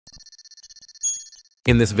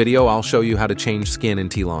In this video, I'll show you how to change skin in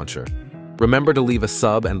TLauncher. Remember to leave a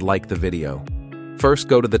sub and like the video. First,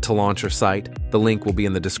 go to the TLauncher site. The link will be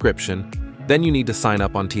in the description. Then you need to sign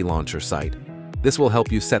up on TLauncher site. This will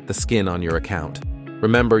help you set the skin on your account.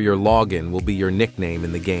 Remember, your login will be your nickname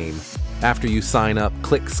in the game. After you sign up,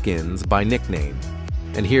 click Skins by Nickname.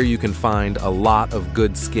 And here you can find a lot of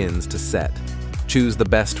good skins to set. Choose the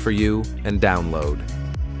best for you and download.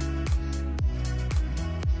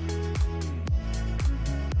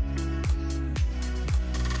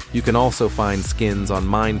 You can also find skins on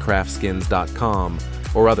minecraftskins.com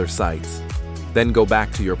or other sites. Then go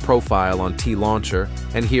back to your profile on TLauncher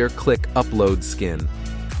and here click Upload Skin.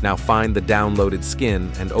 Now find the downloaded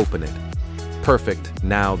skin and open it. Perfect,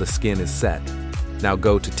 now the skin is set. Now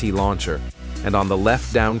go to TLauncher and on the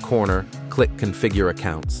left down corner, click Configure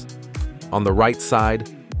Accounts. On the right side,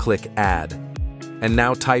 click Add. And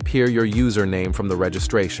now type here your username from the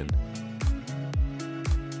registration.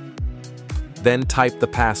 Then type the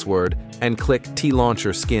password and click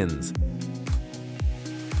TLauncher Skins.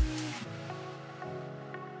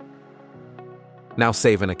 Now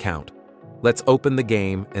save an account. Let's open the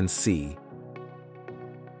game and see.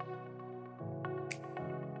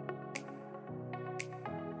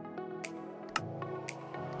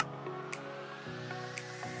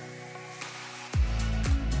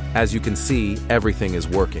 As you can see, everything is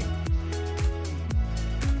working.